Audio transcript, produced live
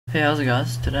Hey, how's it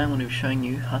guys? Today I'm going to be showing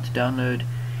you how to download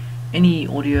any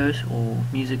audio or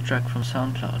music track from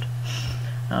SoundCloud.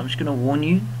 Now I'm just going to warn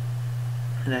you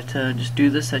that just do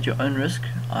this at your own risk.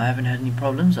 I haven't had any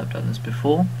problems, I've done this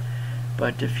before,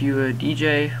 but if you're a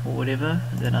DJ or whatever,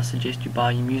 then I suggest you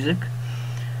buy your music.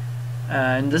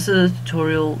 And this is a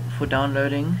tutorial for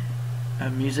downloading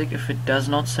music if it does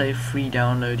not say free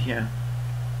download here.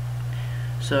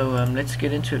 So let's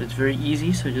get into it. It's very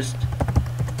easy, so just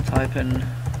type in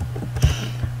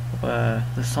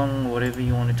the song, whatever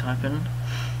you want to type in.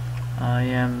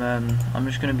 I'm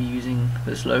just going to be using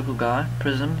this local guy,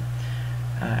 Prizm,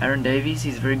 Aran Davies.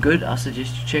 He's very good. I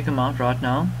suggest you check him out right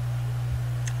now.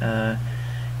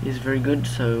 He's very good.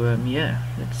 So yeah,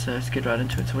 let's get right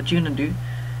into it. So what you're going to do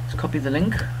is copy the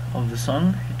link of the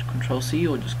song, hit Control C,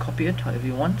 or just copy it however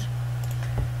you want.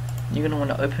 You're going to want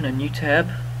to open a new tab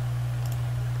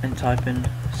and type in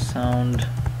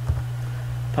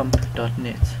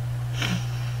soundpump.net.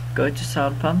 Go to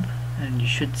SoundPump and you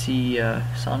should see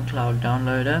SoundCloud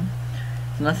downloader.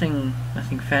 It's nothing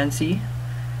fancy,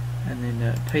 and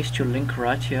then paste your link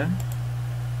right here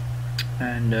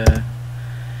and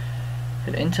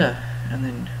hit enter, and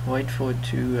then wait for it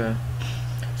to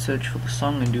search for the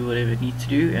song and do whatever it needs to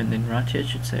do. And then right here it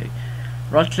should say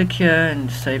right click here and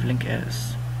save link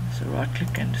as. So right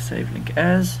click and save link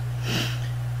as,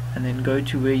 and then go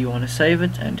to where you want to save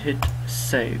it and hit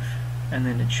save, and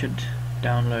then it should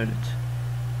download it.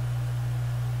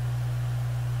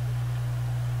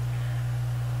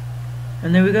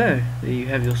 And there we go. There you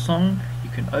have your song. You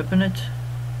can open it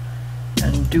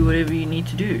and do whatever you need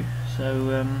to do.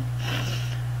 So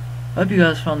hope you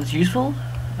guys found this useful,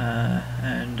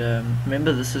 and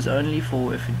remember, this is only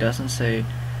for if it doesn't say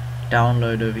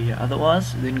download over here.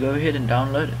 Otherwise, then go ahead and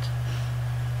download it.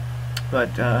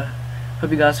 But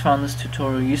hope you guys found this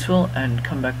tutorial useful, and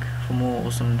come back for more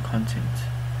awesome content.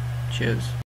 Cheers.